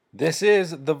This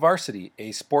is The Varsity,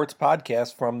 a sports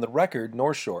podcast from The Record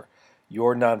North Shore,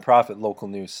 your nonprofit local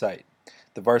news site.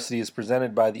 The Varsity is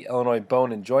presented by the Illinois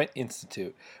Bone and Joint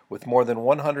Institute, with more than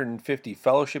 150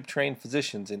 fellowship-trained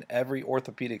physicians in every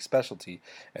orthopedic specialty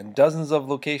and dozens of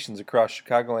locations across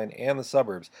Chicagoland and the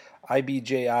suburbs.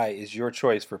 IBJI is your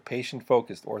choice for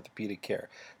patient-focused orthopedic care.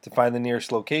 To find the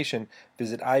nearest location,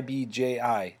 visit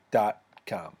ibji.com.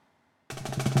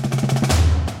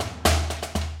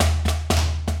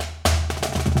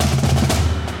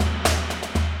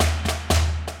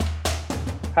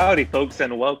 Howdy, folks,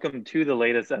 and welcome to the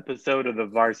latest episode of the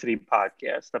Varsity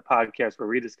Podcast, the podcast where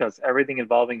we discuss everything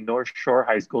involving North Shore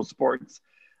High School sports.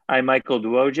 I'm Michael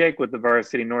Dwojak with the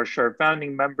Varsity North Shore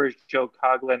founding members, Joe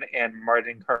Coughlin and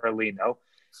Martin Carlino.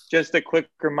 Just a quick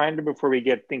reminder before we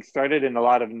get things started, and a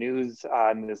lot of news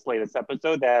on this latest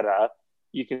episode, that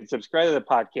you can subscribe to the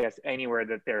podcast anywhere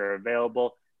that they're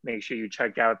available. Make sure you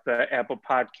check out the Apple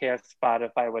Podcast,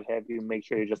 Spotify, what have you. Make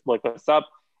sure you just look us up,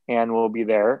 and we'll be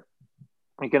there.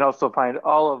 You can also find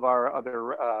all of our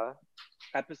other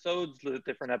episodes,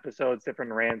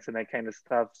 different rants and that kind of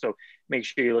stuff. So make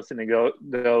sure you listen to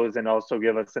those, and also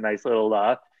give us a nice little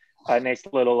notice.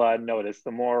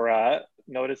 The more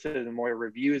notices and more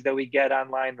reviews that we get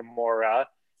online, the more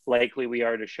likely we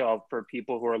are to show up for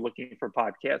people who are looking for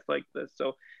podcasts like this.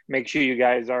 So make sure you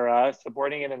guys are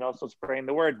supporting it and also spreading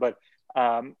the word. But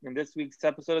in this week's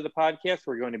episode of the podcast,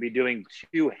 we're going to be doing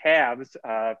two halves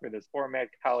for this format,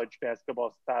 college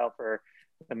basketball style for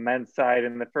the men's side.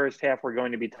 In the first half, we're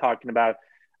going to be talking about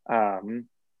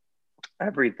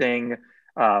everything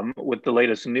with the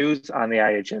latest news on the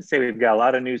IHSA. We've got a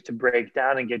lot of news to break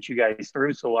down and get you guys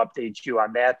through, so we'll update you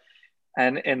on that.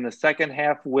 And in the second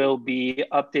half, we'll be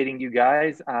updating you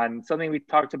guys on something we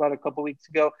talked about a couple weeks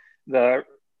ago, the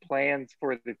plans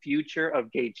for the future of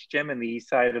Gates Gym in the east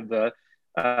side of the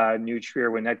New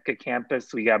Trier-Winnetka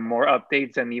campus. We got more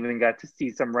updates and even got to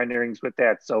see some renderings with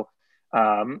that. So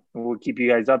we'll keep you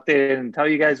guys updated and tell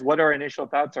you guys what our initial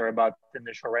thoughts are about the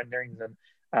initial renderings,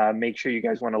 and make sure you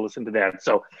guys want to listen to that.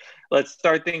 So let's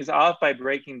start things off by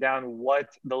breaking down what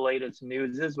the latest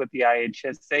news is with the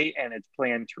IHSA and its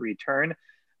plan to return.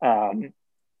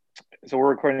 So we're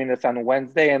recording this on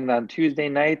Wednesday, and on Tuesday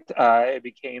night, it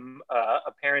became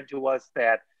apparent to us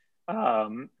that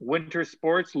winter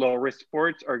sports, low-risk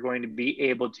sports, are going to be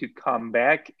able to come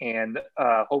back and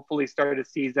hopefully start a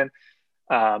season.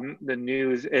 The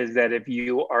news is that if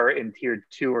you are in Tier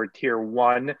 2 or Tier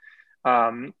 1,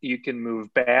 you can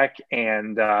move back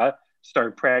and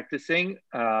start practicing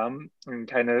and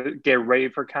kind of get ready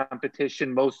for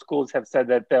competition. Most schools have said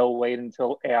that they'll wait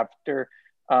until after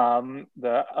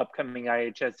the upcoming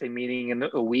IHSA meeting in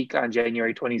a week on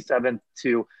January 27th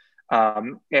to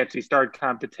actually start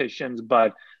competitions,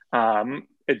 but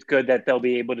it's good that they'll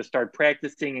be able to start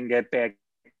practicing and get back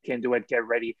into it, get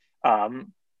ready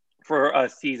for a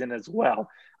season as well.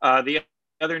 The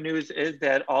other news is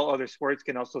that all other sports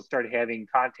can also start having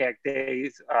contact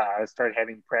days,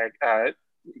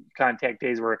 contact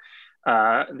days where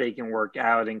they can work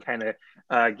out and kind of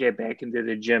get back into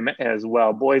the gym as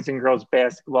well. Boys and girls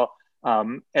basketball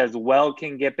as well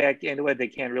can get back into it. They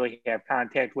can't really have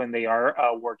contact when they are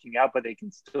working out, but they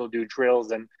can still do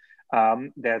drills and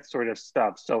that sort of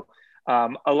stuff. So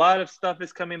a lot of stuff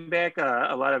is coming back,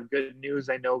 a lot of good news.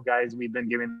 I know, guys, we've been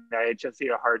giving the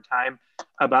IHSA a hard time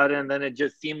about it, and then it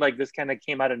just seemed like this kind of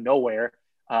came out of nowhere,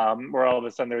 where all of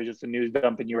a sudden there was just a news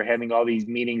dump and you were having all these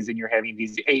meetings and you're having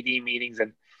these AD meetings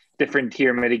and different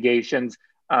tier mitigations.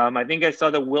 I think I saw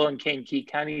that Will and Kankakee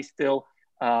County still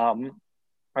are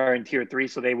in Tier 3,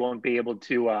 so they won't be able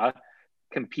to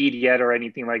compete yet or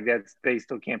anything like that. They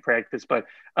still can't practice. But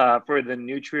for the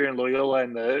New Trier and Loyola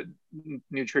and the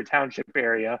New Trier Township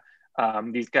area,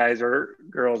 these guys or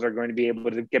girls are going to be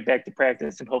able to get back to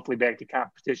practice and hopefully back to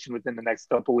competition within the next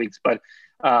couple of weeks. But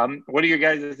what are your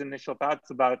guys' initial thoughts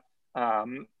about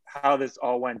how this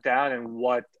all went down and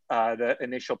what the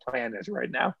initial plan is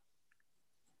right now?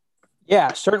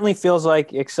 Yeah, certainly feels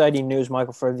like exciting news,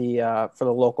 Michael, for the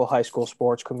local high school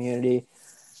sports community.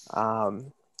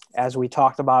 As we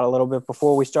talked about a little bit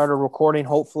before we started recording,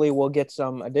 hopefully we'll get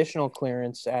some additional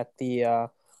clearance at the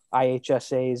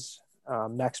IHSA's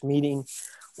next meeting,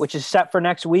 which is set for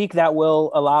next week. That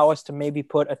will allow us to maybe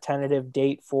put a tentative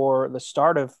date for the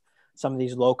start of some of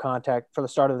these for the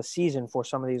start of the season for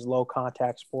some of these low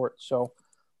contact sports. So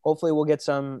hopefully we'll get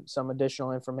some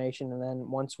additional information. And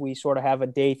then once we sort of have a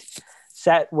date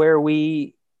set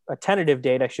a tentative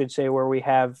date, I should say, where we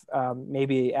have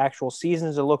maybe actual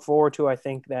seasons to look forward to, I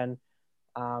think then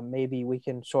maybe we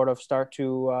can sort of start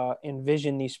to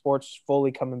envision these sports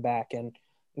fully coming back. And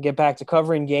get back to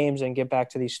covering games and get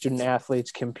back to these student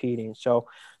athletes competing. So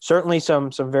certainly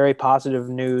some very positive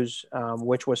news,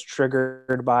 which was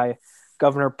triggered by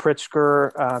Governor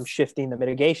Pritzker shifting the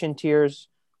mitigation tiers.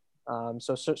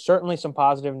 So certainly some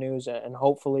positive news, and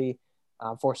hopefully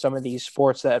for some of these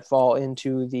sports that fall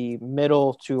into the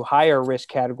middle to higher risk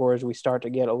categories, we start to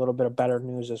get a little bit of better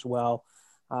news as well,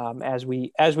 as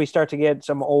we start to get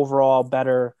some overall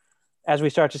better, as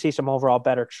we start to see some overall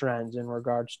better trends in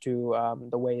regards to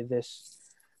the way this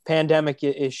pandemic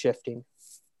is shifting.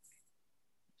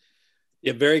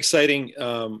 Yeah, very exciting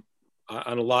on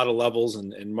a lot of levels.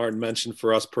 And Martin mentioned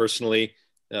for us personally,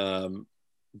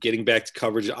 getting back to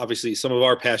coverage, obviously some of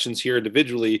our passions here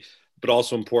individually, but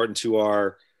also important to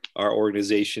our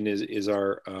organization is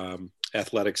our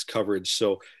athletics coverage.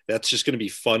 So that's just going to be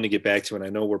fun to get back to. And I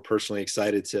know we're personally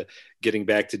excited to getting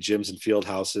back to gyms and field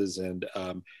houses and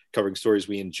covering stories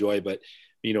we enjoy. But,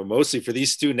 mostly for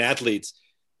these student athletes,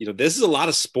 this is a lot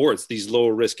of sports, these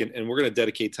lower risk, and we're going to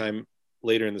dedicate time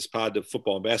later in this pod to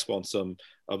football and basketball and some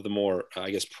of the more,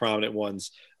 prominent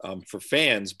ones for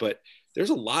fans. But there's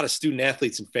a lot of student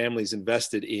athletes and families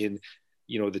invested in,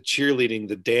 the cheerleading,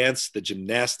 the dance, the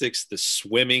gymnastics, the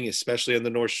swimming, especially on the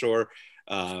North Shore,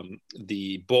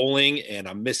 the bowling, and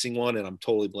I'm missing one and I'm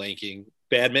totally blanking.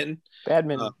 Badminton.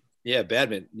 Yeah,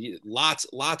 badminton. Lots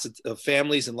of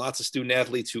families and lots of student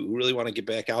athletes who really want to get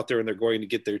back out there, and they're going to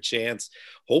get their chance,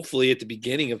 hopefully at the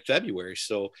beginning of February.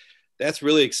 So that's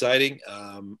really exciting.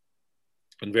 I'm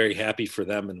very happy for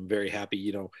them, and I'm very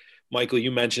happy. Michael,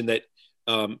 you mentioned that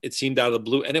it seemed out of the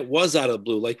blue, and it was out of the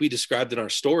blue, like we described in our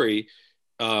story.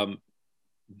 A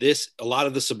lot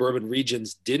of the suburban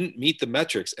regions didn't meet the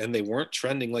metrics, and they weren't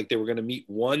trending like they were going to meet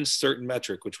one certain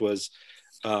metric, which was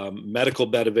medical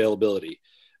bed availability.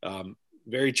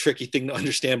 Very tricky thing to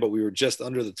understand, but we were just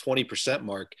under the 20%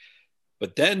 mark.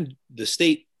 But then the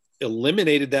state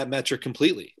eliminated that metric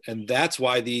completely, and that's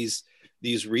why these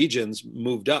regions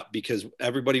moved up, because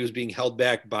everybody was being held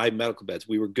back by medical beds.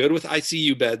 We were good with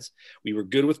ICU beds. We were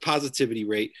good with positivity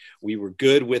rate. We were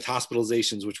good with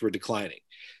hospitalizations, which were declining.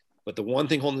 But the one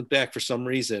thing holding it back for some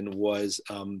reason was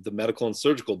the medical and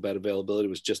surgical bed availability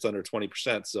was just under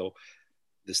 20%. So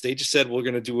the state just said, we're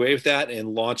going to do away with that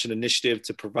and launch an initiative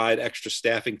to provide extra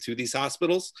staffing to these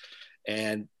hospitals.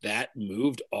 And that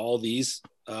moved all these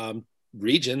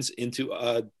regions into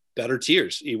better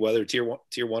tiers, whether tier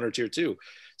one or tier two.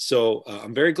 So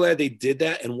I'm very glad they did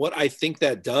that. And what I think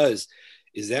that does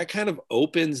is that kind of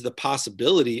opens the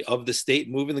possibility of the state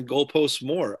moving the goalposts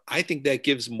more. I think that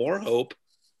gives more hope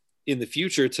in the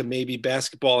future to maybe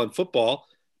basketball and football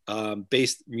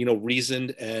based,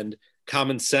 reasoned and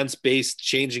common sense based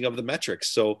changing of the metrics.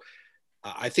 So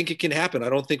I think it can happen. I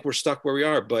don't think we're stuck where we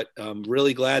are, but I'm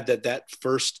really glad that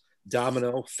first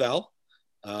domino fell.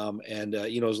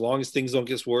 As long as things don't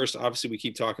get worse, obviously we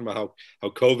keep talking about how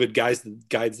COVID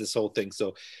guides this whole thing.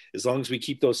 So as long as we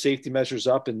keep those safety measures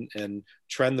up and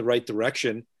trend the right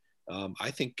direction,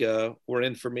 I think we're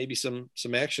in for maybe some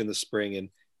action this spring, and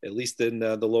at least in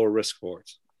the lower risk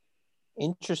sports.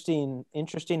 Interesting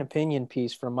opinion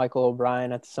piece from Michael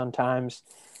O'Brien at the Sun-Times,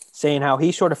 saying how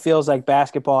he sort of feels like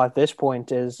basketball at this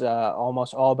point is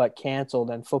almost all but canceled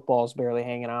and football is barely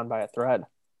hanging on by a thread.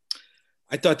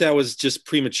 I thought that was just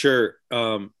premature.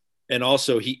 And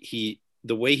also the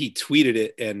way he tweeted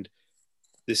it, and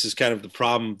this is kind of the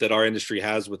problem that our industry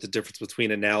has with the difference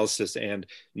between analysis and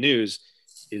news,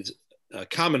 is a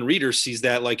common reader sees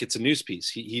that like it's a news piece.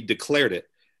 He declared it,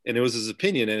 and it was his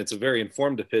opinion, and it's a very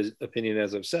informed opinion,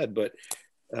 as I've said. But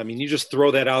I mean, you just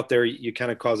throw that out there, you kind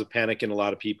of cause a panic in a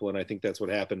lot of people. And I think that's what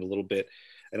happened a little bit.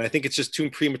 And I think it's just too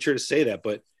premature to say that,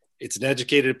 but it's an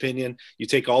educated opinion. You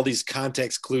take all these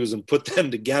context clues and put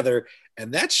them together,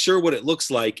 and that's sure what it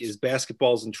looks like is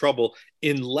basketball's in trouble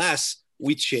unless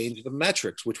we change the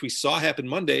metrics, which we saw happen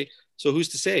Monday. So who's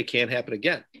to say it can't happen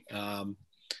again?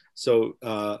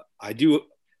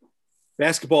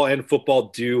 Basketball and football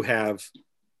do have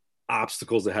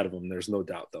obstacles ahead of them. There's no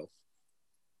doubt, though.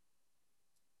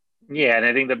 Yeah, and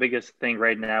I think the biggest thing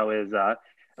right now is,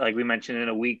 like we mentioned, in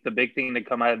a week, the big thing to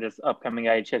come out of this upcoming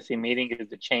IHSA meeting is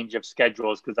the change of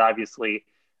schedules, because obviously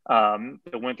the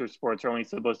winter sports are only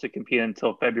supposed to compete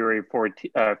until February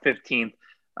 15th,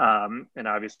 and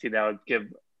obviously that would give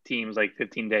teams like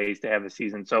 15 days to have a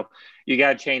season. So you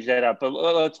got to change that up. But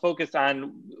let's focus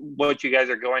on what you guys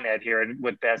are going at here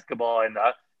with basketball and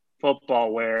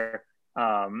football, where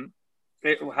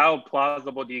how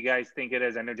plausible do you guys think it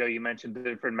is? I know, Joe, you mentioned the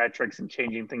different metrics and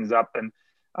changing things up, and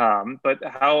but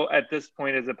how at this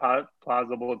point is it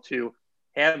plausible to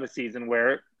have a season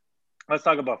where, let's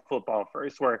talk about football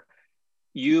first, where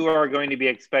you are going to be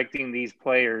expecting these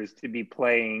players to be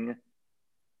playing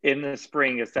in the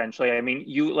spring, essentially. I mean,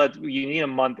 you need a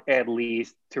month at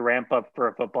least to ramp up for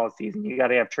a football season. You got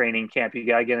to have training camp. You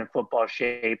got to get in football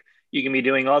shape. You can be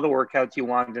doing all the workouts you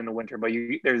want in the winter, but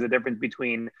there's a difference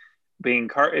between being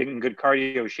in good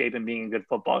cardio shape and being in good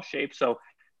football shape. So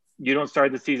you don't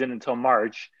start the season until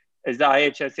March. Is the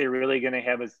IHSA really going to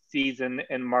have a season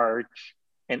in March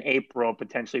and April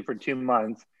potentially for 2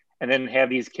 months, and then have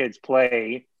these kids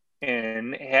play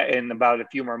in about a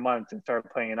few more months and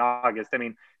start playing in August? I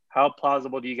mean, how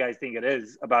plausible do you guys think it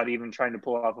is about even trying to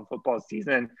pull off a football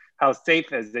season? How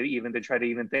safe is it even to try to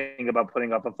even think about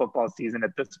putting off a football season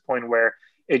at this point, where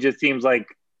it just seems like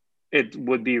it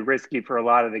would be risky for a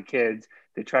lot of the kids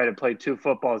to try to play 2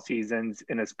 football seasons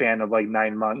in a span of like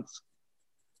 9 months?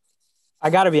 I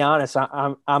got to be honest.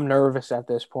 I'm nervous at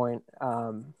this point.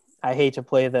 I hate to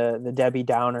play the Debbie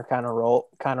Downer kind of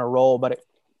role, but it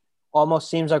almost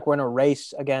seems like we're in a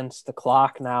race against the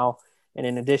clock now. And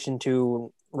in addition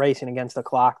to racing against the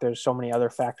clock, there's so many other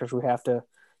factors we have to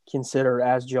consider.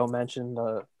 As Joe mentioned,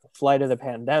 the flight of the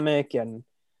pandemic and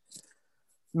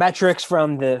metrics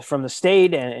from the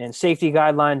state and safety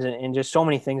guidelines and just so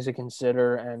many things to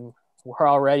consider. And we're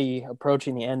already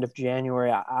approaching the end of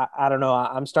January. I don't know.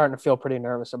 I'm starting to feel pretty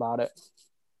nervous about it.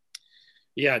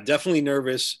 Yeah, definitely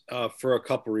nervous for a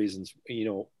couple reasons.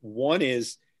 One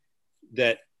is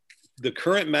that the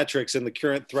current metrics and the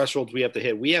current thresholds we have to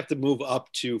hit, we have to move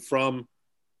up to from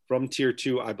tier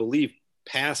 2, I believe,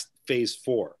 past phase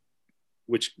 4,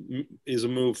 which is a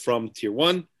move from tier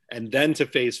 1 and then to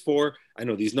phase 4. I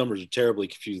know these numbers are terribly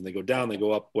confusing. They go down, they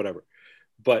go up, whatever.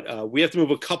 But we have to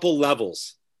move a couple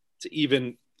levels to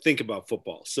even think about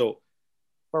football. So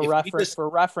for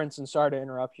reference, and sorry to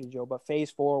interrupt you, Joe, but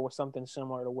phase 4 was something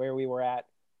similar to where we were at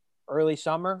early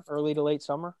to late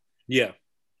summer. Yeah.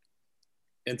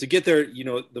 And to get there,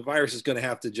 the virus is going to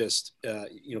have to just,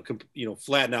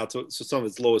 flatten out to some of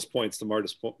its lowest points, to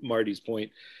Marty's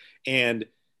point. And,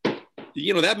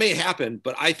 that may happen,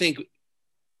 but I think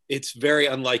it's very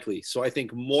unlikely. So I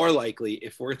think more likely,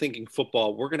 if we're thinking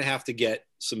football, we're going to have to get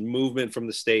some movement from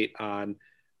the state on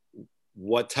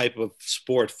what type of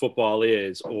sport football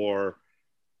is, or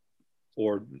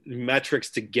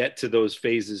metrics to get to those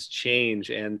phases change.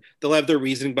 And they'll have their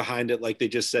reasoning behind it. Like they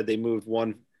just said, they moved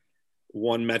one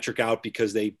metric out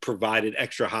because they provided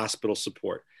extra hospital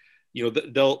support.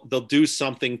 They'll do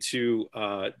something to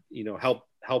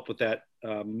help with that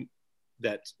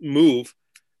move.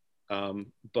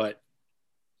 But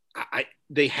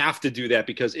they have to do that,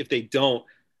 because if they don't,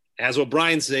 as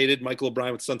O'Brien stated, Michael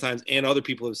O'Brien sometimes, and other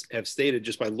people have stated,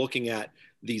 just by looking at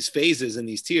these phases and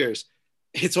these tiers,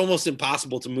 it's almost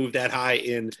impossible to move that high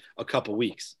in a couple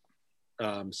weeks.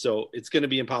 So it's going to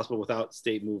be impossible without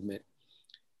state movement.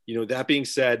 That being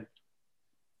said,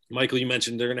 Michael, you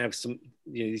mentioned they're going to have some,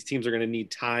 these teams are going to need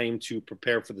time to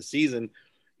prepare for the season.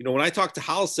 When I talked to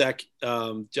Holsek,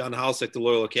 John Holsek, the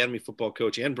Loyola Academy football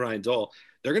coach, and Brian Dole,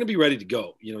 they're going to be ready to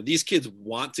go. These kids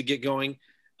want to get going.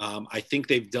 I think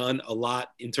they've done a lot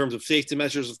in terms of safety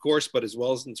measures, of course, but as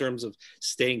well as in terms of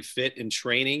staying fit and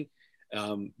training,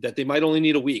 that they might only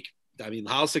need a week. I mean,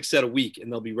 Holsek said a week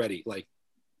and they'll be ready. Like,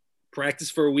 practice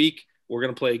for a week, we're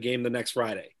going to play a game the next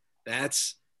Friday.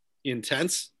 That's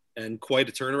intense and quite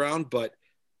a turnaround, but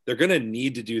they're going to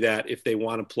need to do that if they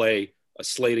want to play a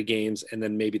slate of games and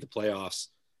then maybe the playoffs.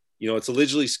 It's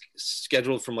originally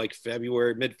scheduled from like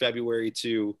mid-February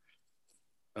to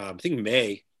I think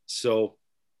May. So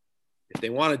if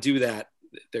they want to do that,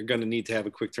 they're going to need to have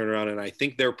a quick turnaround. And I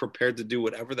think they're prepared to do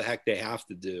whatever the heck they have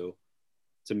to do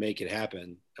to make it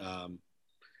happen.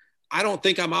 I don't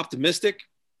think I'm optimistic,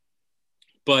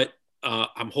 but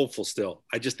I'm hopeful still.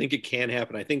 I just think it can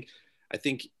happen. I think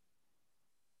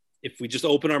if we just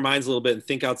open our minds a little bit and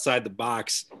think outside the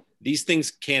box, these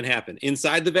things can happen.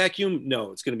 Inside the vacuum,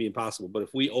 no, it's going to be impossible. But if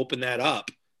we open that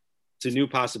up to new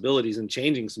possibilities and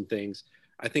changing some things,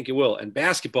 I think it will. And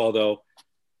basketball, though,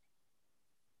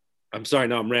 I'm sorry,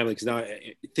 now I'm rambling, because now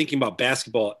thinking about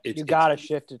basketball, you got to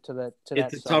shift it to that.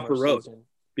 It's a tougher road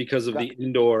because of the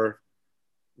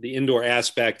indoor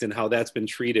aspect and how that's been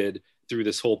treated through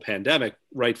this whole pandemic,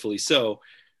 rightfully so.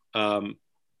 You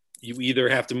either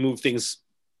have to move things,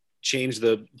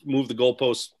 move the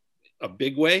goalposts in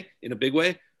a big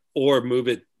way, or move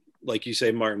it, like you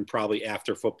say, Martin, probably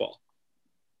after football.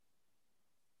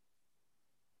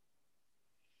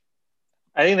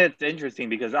 I think that's interesting,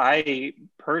 because I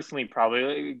personally,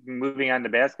 probably moving on to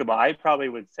basketball, I probably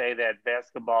would say that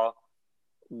basketball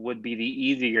would be the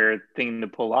easier thing to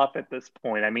pull off at this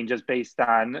point. I mean, just based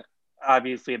on,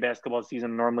 obviously, a basketball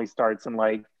season normally starts in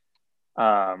like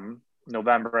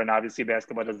November, and obviously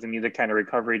basketball doesn't need the kind of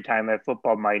recovery time that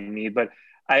football might need. But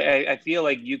I feel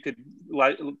like you could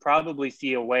probably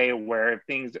see a way where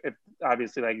if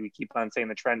obviously, like we keep on saying,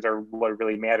 the trends are what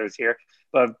really matters here,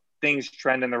 but if things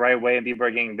trend in the right way and people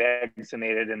are getting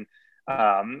vaccinated and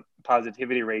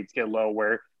positivity rates get low,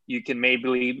 where you can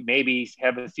maybe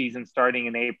have a season starting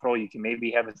in April, you can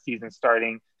maybe have a season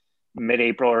starting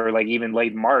mid-April or like even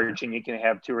late March, and you can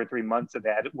have 2 or 3 months of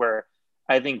that, where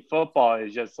I think football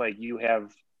is just like you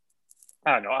have,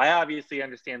 I don't know. I obviously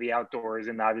understand the outdoors,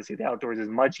 and obviously the outdoors is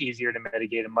much easier to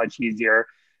mitigate and much easier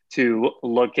to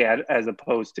look at as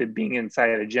opposed to being inside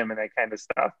a gym and that kind of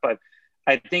stuff. But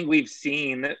I think we've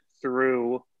seen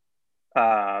through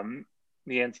the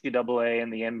NCAA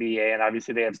and the NBA, and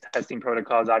obviously they have testing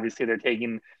protocols. Obviously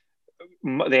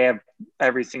they have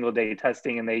every single day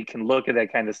testing, and they can look at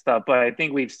that kind of stuff. But I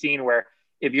think we've seen where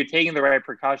if you're taking the right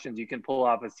precautions, you can pull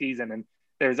off a season, and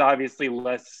there's obviously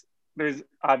less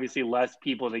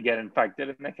people to get infected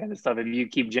and that kind of stuff. If you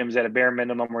keep gyms at a bare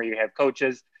minimum where you have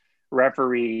coaches,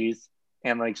 referees,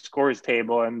 and like scores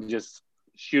table and just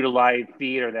shoot a live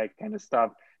feed or that kind of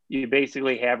stuff, you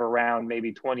basically have around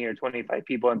maybe 20 or 25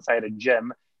 people inside a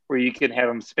gym where you can have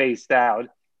them spaced out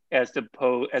as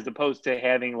opposed to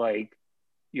having like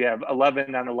you have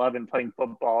 11 on 11 playing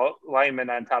football, linemen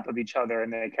on top of each other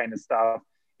and that kind of stuff.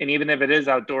 And even if it is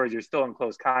outdoors, you're still in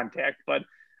close contact. But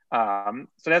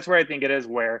so that's where I think it is,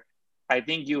 where I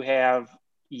think you have,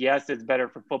 yes, it's better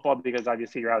for football because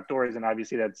obviously you're outdoors and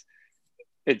obviously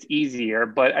it's easier.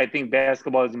 But I think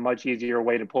basketball is a much easier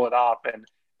way to pull it off and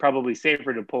probably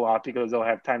safer to pull off because they'll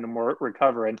have time to more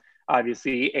recover. And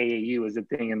obviously AAU is a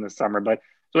thing in the summer. But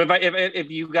so if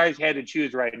you guys had to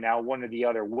choose right now, one or the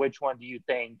other, which one do you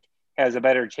think has a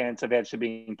better chance of actually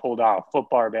being pulled off,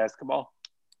 football or basketball?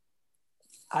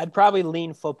 I'd probably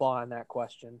lean football on that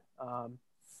question.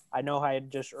 I know I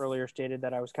had just earlier stated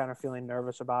that I was kind of feeling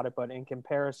nervous about it, but in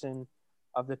comparison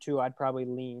of the two, I'd probably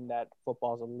lean that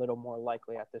football is a little more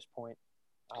likely at this point,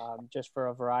 just for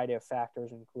a variety of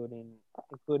factors, including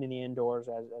the indoors,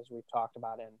 as we've talked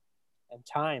about, and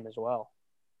time as well.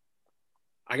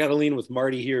 I got to lean with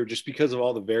Marty here just because of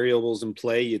all the variables in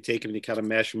play. You take them and you kind of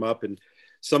mash them up, and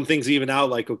some things even out,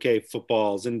 like, okay,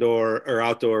 football's indoor or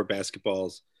outdoor,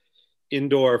 basketball's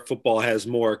indoor, football has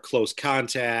more close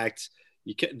contact.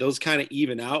 Those kind of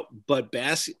even out, but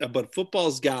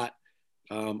football's got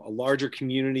a larger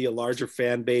community, a larger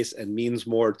fan base, and means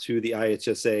more to the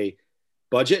IHSA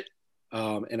budget.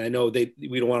 And I know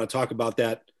we don't want to talk about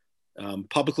that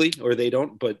publicly, or they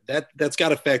don't, but that's got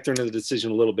to factor into the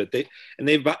decision a little bit.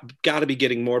 They've got to be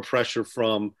getting more pressure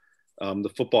from the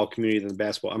football community than the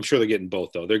basketball. I'm sure they're getting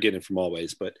both, though. They're getting it from all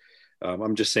ways, but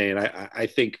I'm just saying, I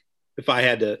think if I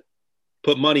had to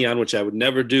put money on, which I would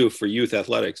never do for youth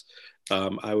athletics,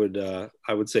 I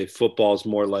would say football is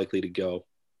more likely to go.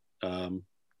 But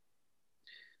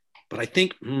I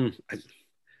think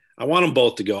I want them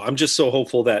both to go. I'm just so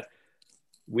hopeful that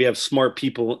we have smart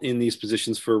people in these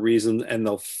positions for a reason, and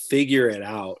they'll figure it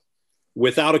out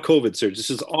without a COVID surge.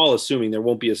 This is all assuming there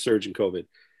won't be a surge in COVID,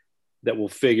 that we'll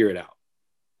figure it out,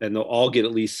 and they'll all get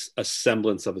at least a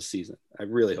semblance of a season. I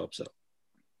really hope so.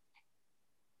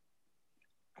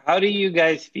 How do you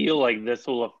guys feel like this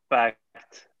will affect?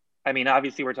 I mean,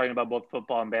 obviously we're talking about both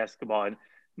football and basketball, and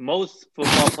most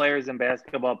football players and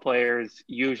basketball players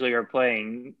usually are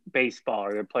playing baseball,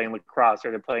 or they're playing lacrosse,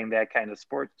 or they're playing that kind of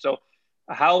sport. So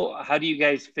how do you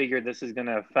guys figure this is going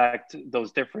to affect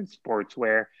those different sports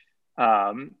where,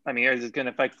 I mean, is it going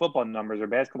to affect football numbers or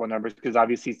basketball numbers? Because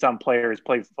obviously some players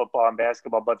play football and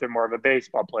basketball, but they're more of a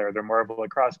baseball player. They're more of a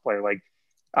lacrosse player. Like,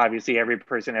 obviously every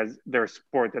person has their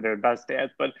sport that they're best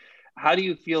at, but how do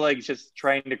you feel like just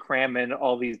trying to cram in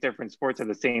all these different sports at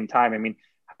the same time? I mean,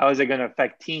 how is it going to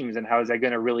affect teams, and how is that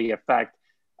going to really affect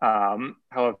how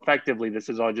effectively this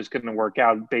is all just going to work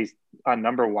out based on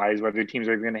number wise, whether teams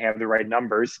are going to have the right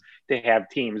numbers to have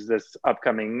teams this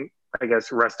upcoming, I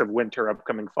guess, rest of winter,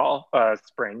 upcoming fall,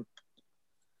 spring?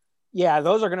 Yeah,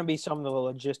 those are going to be some of the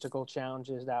logistical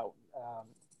challenges that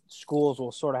schools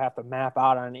will sort of have to map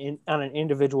out on an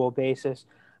individual basis.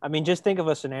 I mean, just think of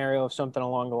a scenario of something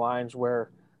along the lines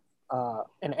where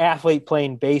an athlete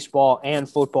playing baseball and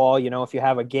football, if you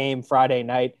have a game Friday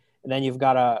night, and then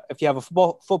if you have a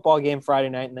football game Friday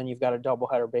night, and then you've got a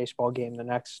doubleheader baseball game the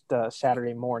next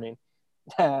Saturday morning,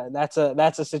 that's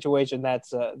a situation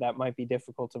that might be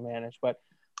difficult to manage. But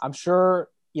I'm sure,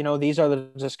 these are the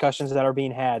discussions that are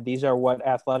being had. These are what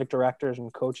athletic directors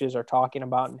and coaches are talking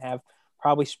about and have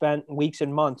probably spent weeks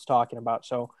and months talking about.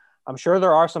 So I'm sure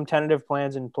there are some tentative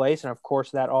plans in place. And of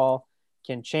course that all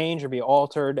can change or be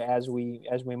altered as we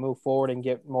move forward and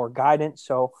get more guidance.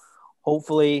 So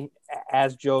hopefully,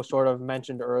 as Joe sort of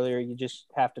mentioned earlier, you just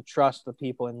have to trust the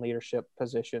people in leadership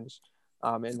positions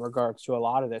in regards to a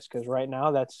lot of this, because right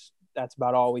now that's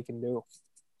about all we can do.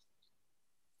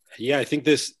 Yeah, I think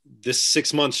this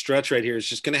 6-month stretch right here is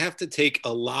just going to have to take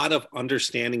a lot of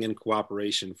understanding and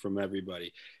cooperation from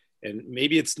everybody. And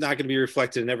maybe it's not going to be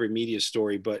reflected in every media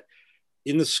story, but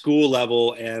in the school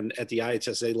level and at the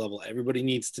IHSA level, everybody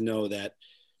needs to know that,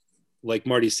 like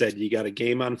Marty said, you got a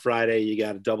game on Friday, you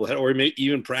got a doubleheader, or maybe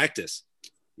even practice.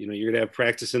 You're going to have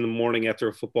practice in the morning after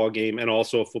a football game and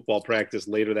also a football practice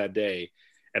later that day.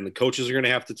 And the coaches are going to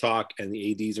have to talk and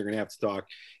the ADs are going to have to talk.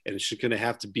 And it's just going to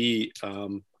have to be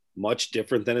much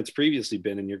different than it's previously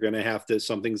been. And you're going to have to,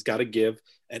 something's got to give.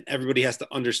 And everybody has to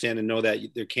understand and know that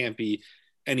there can't be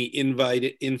any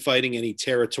infighting, any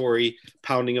territory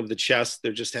pounding of the chest.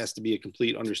 There just has to be a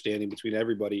complete understanding between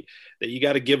everybody that you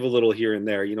got to give a little here and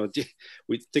there.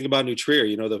 We think about New Trier,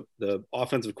 the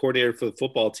offensive coordinator for the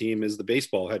football team is the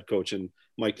baseball head coach and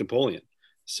Mike Napoleon.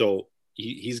 So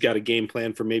he's got a game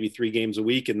plan for maybe 3 games a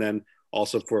week. And then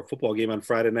also for a football game on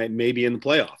Friday night, maybe in the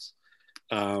playoffs,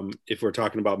 if we're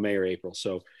talking about May or April.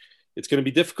 So it's going to be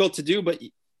difficult to do, but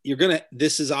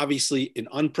this is obviously an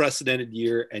unprecedented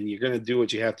year, and you're going to do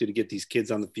what you have to get these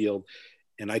kids on the field.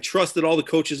 And I trust that all the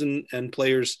coaches and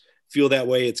players feel that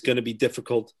way. It's going to be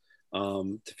difficult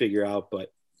to figure out,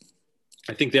 but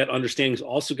I think that understanding is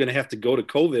also going to have to go to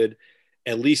COVID,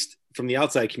 at least from the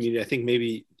outside community. I think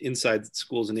maybe inside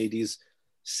schools and ADs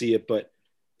see it, but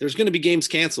there's going to be games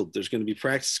canceled. There's going to be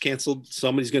practice canceled.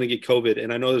 Somebody's going to get COVID.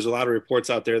 And I know there's a lot of reports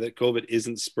out there that COVID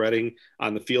isn't spreading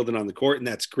on the field and on the court, and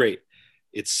that's great.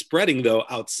 It's spreading though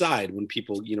outside when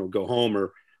people, go home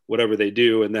or whatever they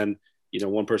do. And then,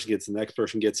 one person gets it, the next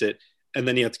person gets it, and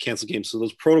then you have to cancel games. So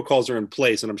those protocols are in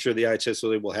place. And I'm sure the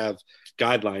IHSA will have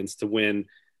guidelines to when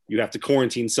you have to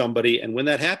quarantine somebody. And when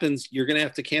that happens, you're going to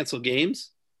have to cancel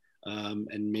games.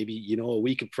 And maybe, a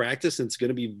week of practice, and it's going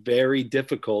to be very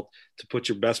difficult to put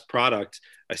your best product.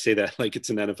 I say that like it's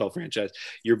an NFL franchise,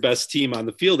 your best team on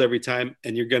the field every time.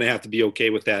 And you're going to have to be okay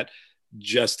with that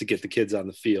just to get the kids on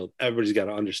the field. Everybody's got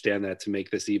to understand that to make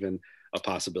this even a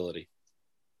possibility.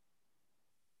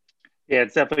 Yeah,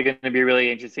 it's definitely going to be really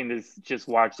interesting to just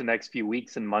watch the next few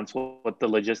weeks and months what the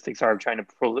logistics are of trying to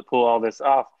pull all this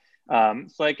off. So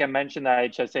like I mentioned, the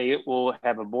IHSA will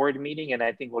have a board meeting, and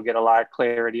I think we'll get a lot of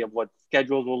clarity of what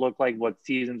schedules will look like, what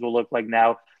seasons will look like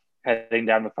now heading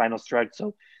down the final stretch.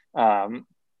 So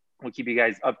we'll keep you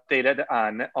guys updated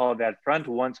on all that front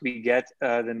once we get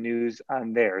the news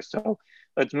on there. So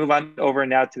let's move on over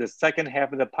now to the second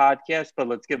half of the podcast, but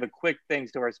let's give a quick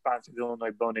thanks to our sponsor, the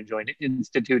Illinois Bone and Joint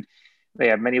Institute. They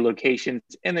have many locations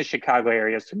in the Chicago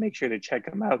area, so make sure to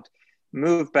check them out.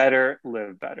 Move better,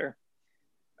 live better.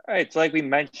 All right, so like we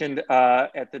mentioned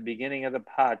at the beginning of the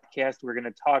podcast, we're going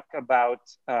to talk about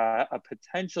a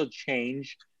potential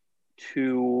change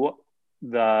to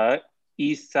the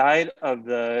east side of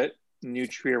the New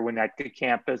Trier-Winnetka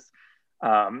campus.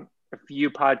 A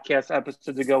few podcast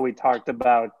episodes ago, we talked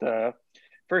about the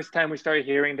first time we started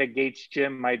hearing that Gates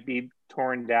Gym might be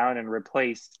torn down and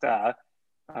replaced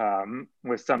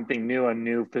with something new, a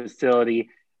new facility.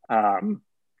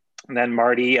 And then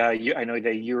Marty, I know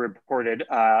that you reported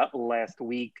last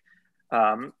week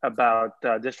about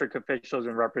district officials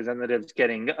and representatives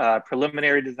getting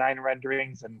preliminary design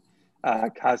renderings and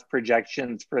cost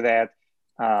projections for that.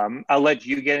 I'll let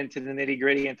you get into the nitty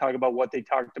gritty and talk about what they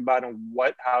talked about and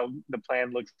how the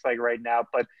plan looks like right now.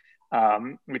 But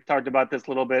we talked about this a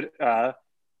little bit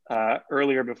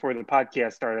earlier before the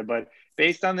podcast started. But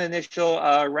based on the initial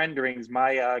renderings,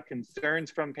 my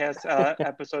concerns from past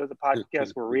episode of the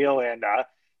podcast were real, and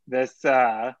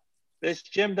this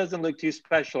gym doesn't look too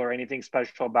special or anything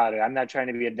special about it. I'm not trying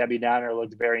to be a Debbie Downer. It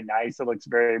looks very nice. It looks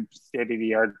very state of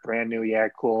the art, brand new. Yeah,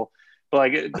 cool. But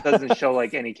like it doesn't show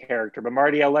like any character. But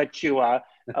Marty, I'll let you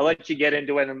get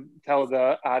into it and tell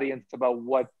the audience about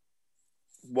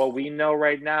what we know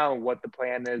right now, what the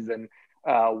plan is, and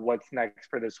what's next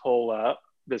for this whole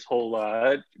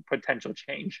potential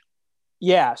change.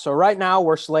 Yeah, so right now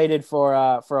we're slated for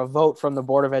a vote from the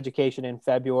Board of Education in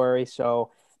February.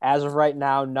 So as of right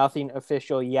now, nothing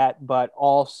official yet, but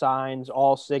all signs,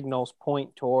 all signals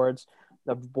point towards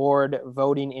the board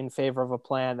voting in favor of a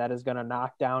plan that is going to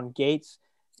knock down Gates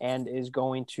and is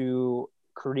going to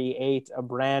create a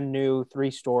brand new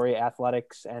 3-story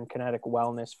athletics and kinetic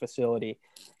wellness facility.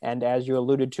 And as you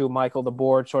alluded to, Michael, the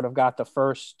board sort of got the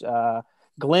first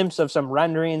glimpse of some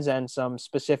renderings and some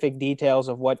specific details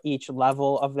of what each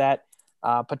level of that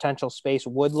potential space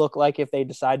would look like if they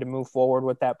decide to move forward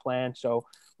with that plan. So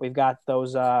we've got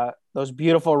those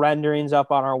beautiful renderings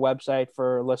up on our website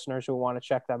for listeners who want to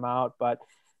check them out. But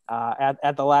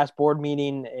At the last board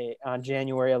meeting on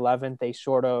January 11th, they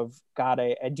sort of got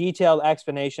a detailed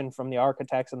explanation from the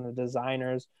architects and the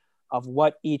designers of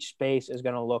what each space is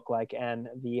going to look like. And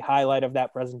the highlight of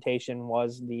that presentation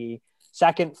was the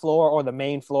second floor, or the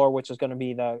main floor, which is going to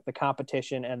be the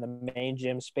competition and the main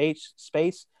gym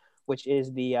space, which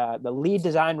is the lead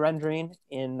design rendering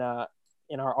in our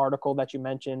article that you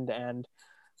mentioned. And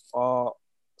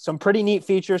some pretty neat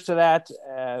features to that: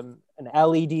 an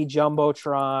LED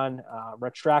jumbotron,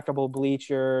 retractable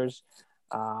bleachers,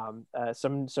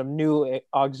 some new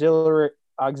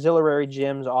auxiliary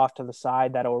gyms off to the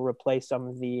side that will replace some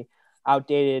of the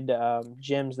outdated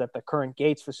gyms that the current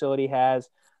Gates facility has.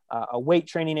 A weight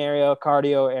training area,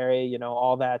 cardio area,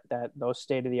 all that those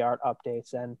state of the art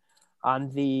updates. And on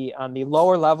the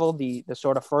lower level, the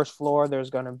sort of first floor,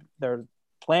 their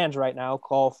plans right now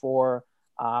call for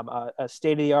a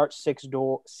state-of-the-art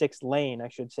six lane, I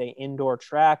should say, indoor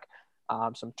track,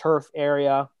 some turf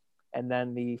area. And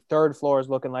then the third floor is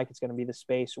looking like it's going to be the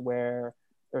space where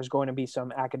there's going to be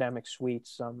some academic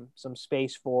suites, some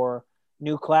space for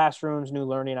new classrooms, new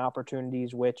learning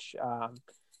opportunities, which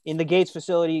in the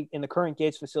current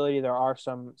Gates facility, there are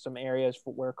some areas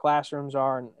where classrooms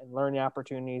are and learning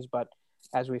opportunities. But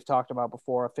as we've talked about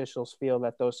before, officials feel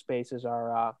that those spaces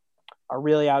are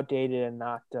really outdated and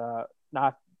not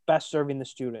best serving the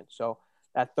students. So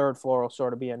that third floor will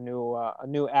sort of be a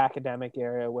new academic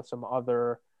area with some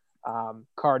other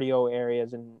cardio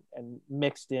areas and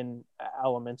mixed in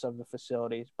elements of the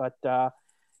facilities. But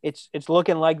it's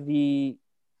looking like the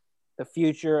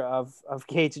future of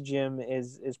Gates Gym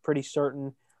is pretty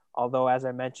certain, although, as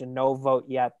I mentioned, no vote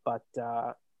yet. But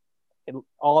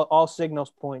all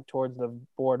signals point towards the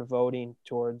board voting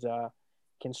towards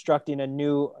constructing a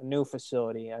new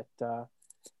facility. It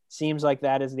seems like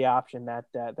that is the option that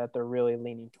they're really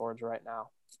leaning towards right now.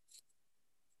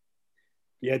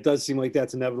 Yeah, it does seem like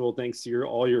that's inevitable. Thanks to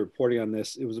all your reporting on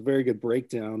this. It was a very good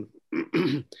breakdown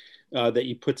that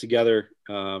you put together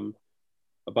around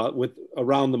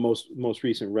the most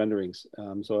recent renderings.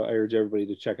 So I urge everybody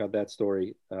to check out that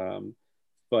story.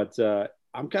 But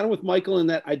I'm kind of with Michael in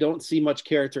that I don't see much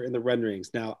character in the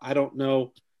renderings. Now, I don't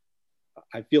know.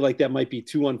 I feel like that might be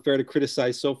too unfair to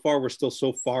criticize so far. We're still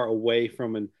so far away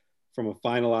from a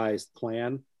finalized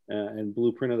plan and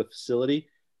blueprint of the facility.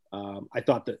 I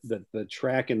thought that the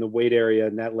track and the weight area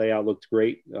and that layout looked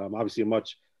great. Obviously a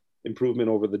much improvement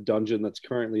over the dungeon that's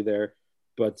currently there.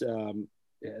 But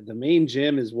the main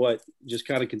gym is what just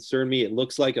kind of concerned me. It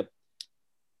looks like a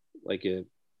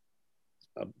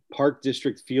park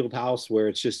district field house where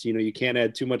it's just, you can't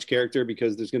add too much character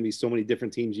because there's going to be so many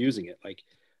different teams using it. Like,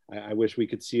 I wish we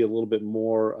could see a little bit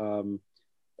more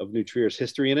of New Trier's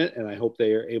history in it. And I hope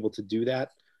they are able to do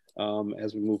that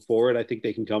as we move forward. I think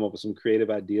they can come up with some creative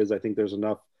ideas. I think there's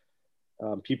enough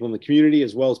people in the community,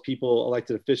 as well as people,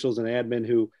 elected officials and admin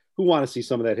who want to see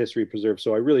some of that history preserved.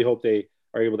 So I really hope they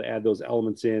are able to add those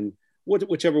elements in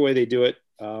whichever way they do it.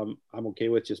 I'm okay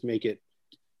with just make it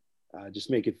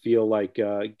feel like,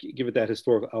 give it that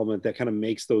historical element that kind of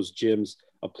makes those gyms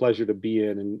a pleasure to be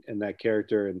in and that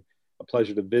character and a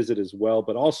pleasure to visit as well,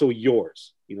 but also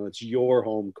yours. It's your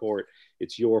home court.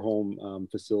 It's your home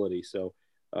facility. So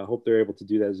I hope they're able to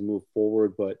do that as we move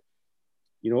forward. But,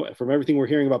 from everything we're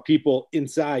hearing about people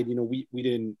inside, we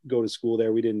didn't go to school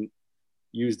there. We didn't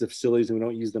use the facilities and we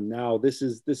don't use them now. This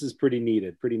is pretty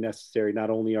needed, pretty necessary. Not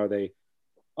only are they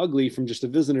ugly from just a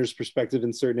visitor's perspective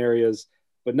in certain areas,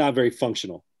 but not very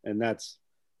functional. And that's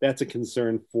a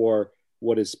concern for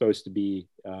what is supposed to be,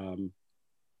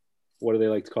 what do they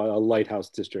like to call it? A lighthouse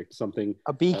district,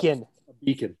 a beacon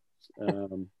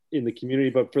in the community,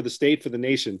 but for the state, for the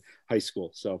nation, high school.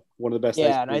 So one of the best.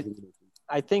 Yeah. And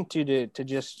I think to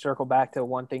just circle back to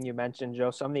one thing you mentioned,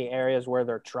 Joe, some of the areas where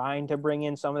they're trying to bring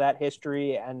in some of that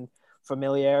history and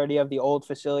familiarity of the old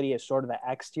facility is sort of the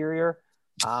exterior.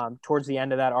 Towards the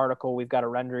end of that article, we've got a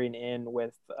rendering in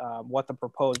with what the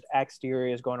proposed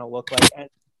exterior is going to look like.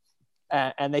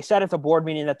 And they said at the board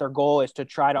meeting that their goal is to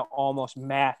try to almost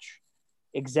match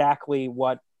exactly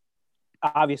what,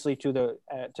 obviously to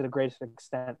the greatest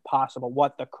extent possible,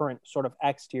 what the current sort of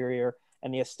exterior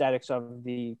and the aesthetics of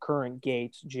the current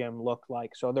Gates gym look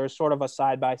like. So there's sort of a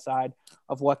side-by-side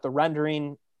of what the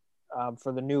rendering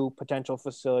for the new potential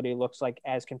facility looks like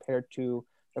as compared to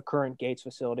the current Gates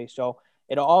facility. So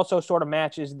it also sort of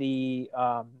matches the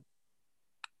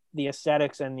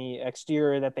aesthetics and the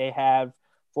exterior that they have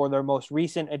for their most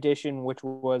recent addition, which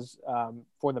was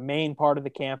for the main part of the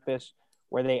campus,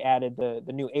 where they added the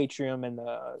new atrium and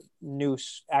the new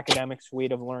academic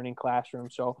suite of learning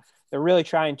classrooms. So they're really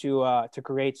trying to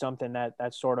create something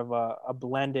that's sort of a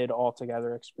blended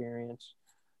altogether experience.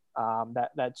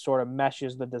 that sort of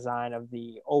meshes the design of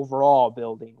the overall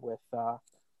building with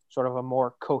sort of a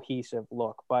more cohesive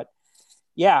look. But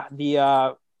yeah,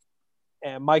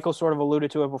 and Michael sort of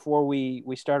alluded to it before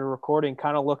we started recording.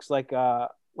 Kind of looks like a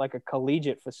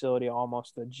collegiate facility,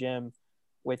 almost a gym,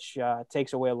 which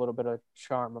takes away a little bit of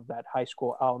charm of that high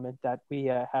school element that we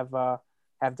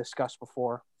have discussed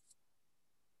before.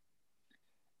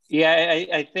 Yeah,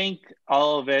 I think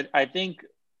all of it. I think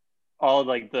all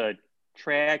like the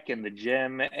track and the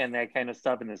gym and that kind of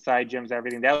stuff and the side gyms,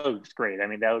 everything that looks great. I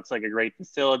mean, that looks like a great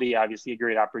facility. Obviously, a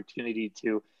great opportunity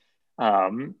to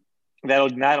that'll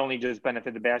not only just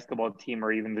benefit the basketball team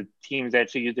or even the teams that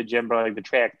actually use the gym, but like the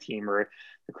track team or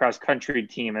the cross country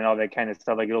team and all that kind of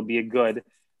stuff. Like it'll be a good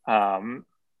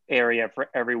area for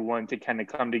everyone to kind of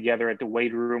come together at the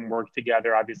weight room, work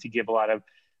together, obviously give a lot of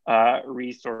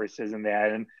resources in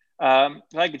that. And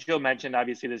like Joe mentioned,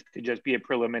 obviously this could just be a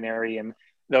preliminary and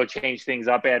they'll change things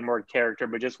up, add more character.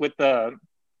 But just with I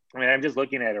mean, I'm just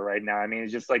looking at it right now. I mean,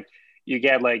 it's just like you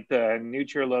get like the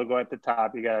Nutra logo at the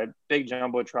top. You got a big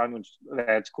jumbotron, which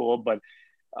that's cool. But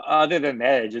other than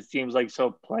that, it just seems like so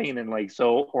plain and like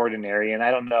so ordinary. And I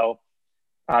don't know.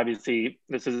 Obviously,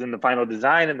 this isn't the final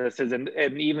design, and this isn't.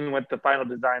 And even with the final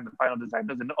design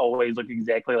doesn't always look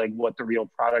exactly like what the real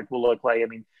product will look like. I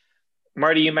mean,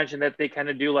 Marty, you mentioned that they kind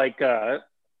of do like kind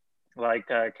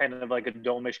of like a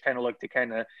domish kind of look to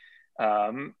kind of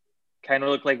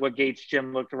look like what Gates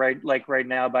Gym looked right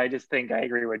now. But I just think I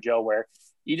agree with Joe where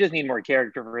you just need more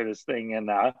character for this thing, and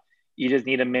you just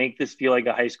need to make this feel like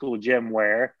a high school gym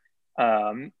where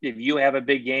if you have a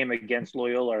big game against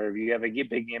Loyola or if you have a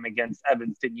big game against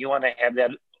Evanston, you want to have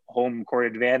that home court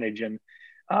advantage. And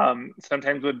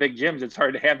sometimes with big gyms, it's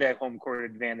hard to have that home court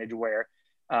advantage where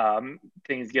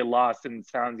things get lost and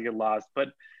sounds get lost. But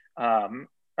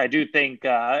I do think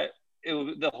the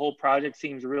whole project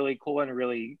seems really cool and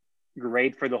really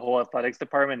great for the whole athletics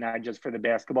department, not just for the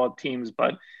basketball teams.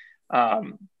 But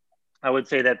I would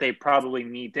say that they probably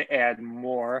need to add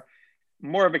more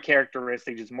of a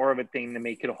characteristic, just more of a thing to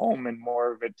make it home and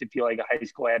more of it to feel like a high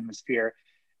school atmosphere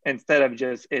instead of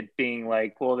just it being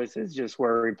like, well, this is just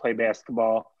where we play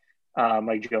basketball.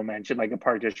 Like Joe mentioned, like a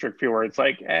park district feel where it's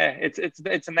like,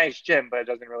 it's a nice gym, but it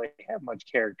doesn't really have much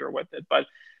character with it. But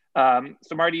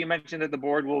so Marty, you mentioned that the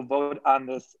board will vote on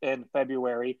this in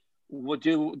February. What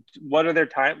are their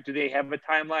time? Do they have a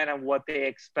timeline on what they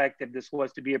expect if this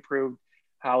was to be approved?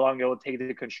 How long it will take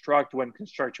to construct, when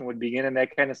construction would begin, and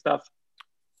that kind of stuff?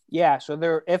 Yeah,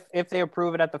 so if they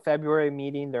approve it at the February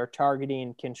meeting, they're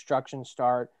targeting construction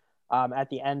start at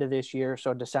the end of this year,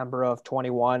 so December of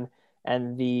 21,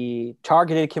 and the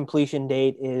targeted completion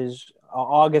date is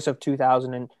August of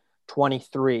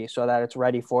 2023, so that it's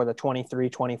ready for the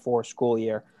 23-24 school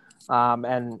year.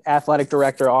 And athletic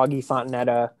director Augie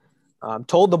Fontanetta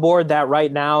told the board that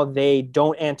right now they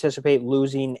don't anticipate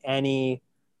losing any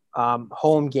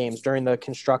home games during the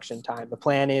construction time. The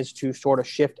plan is to sort of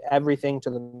shift everything to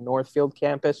the Northfield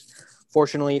campus.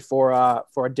 Fortunately for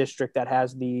a district that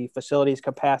has the facilities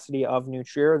capacity of New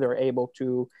Trier, they're able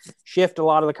to shift a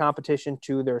lot of the competition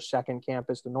to their second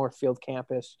campus, the Northfield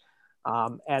campus,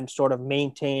 and sort of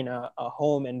maintain a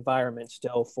home environment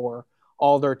still for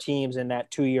all their teams in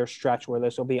that 2-year stretch where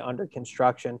this will be under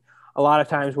construction. A lot of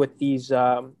times with these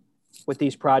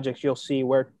projects, you'll see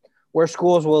where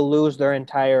schools will lose their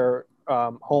entire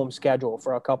home schedule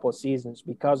for a couple of seasons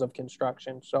because of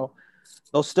construction. So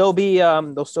there'll still be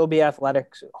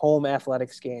home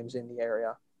athletics games in the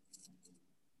area.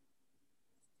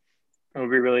 It'll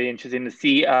be really interesting to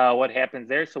see what happens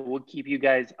there. So we'll keep you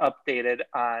guys updated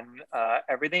on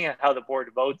everything and how the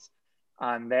board votes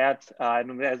on that.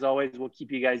 And as always, we'll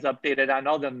keep you guys updated on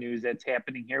all the news that's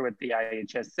happening here with the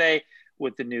IHSA,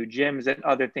 with the new gyms and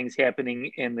other things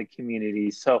happening in the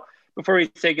community. So before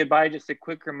we say goodbye, just a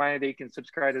quick reminder that you can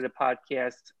subscribe to the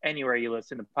podcast anywhere you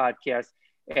listen to podcasts,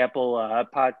 Apple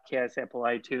Podcasts, Apple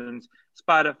iTunes,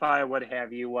 Spotify, what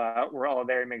have you. We're all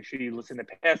there. Make sure you listen to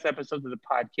past episodes of the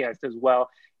podcast as well.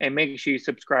 And make sure you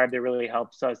subscribe. That really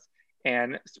helps us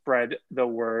and spread the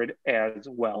word as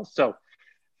well. So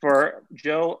for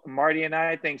Joe, Marty, and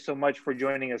I, thanks so much for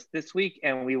joining us this week.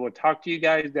 And we will talk to you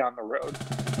guys down the road.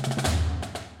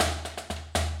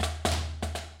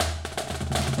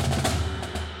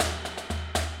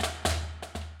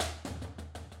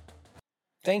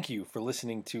 Thank you for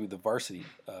listening to The Varsity,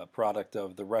 a product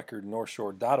of the record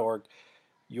northshore.org,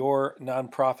 your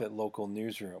nonprofit local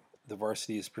newsroom. The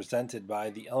Varsity is presented by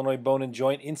the Illinois Bone and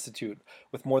Joint Institute.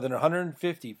 With more than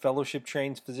 150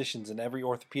 fellowship-trained physicians in every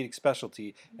orthopedic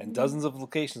specialty and dozens of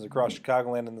locations across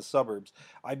Chicagoland and the suburbs,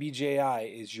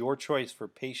 IBJI is your choice for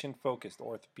patient-focused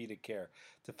orthopedic care.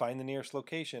 To find the nearest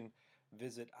location,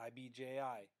 visit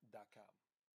ibji.com.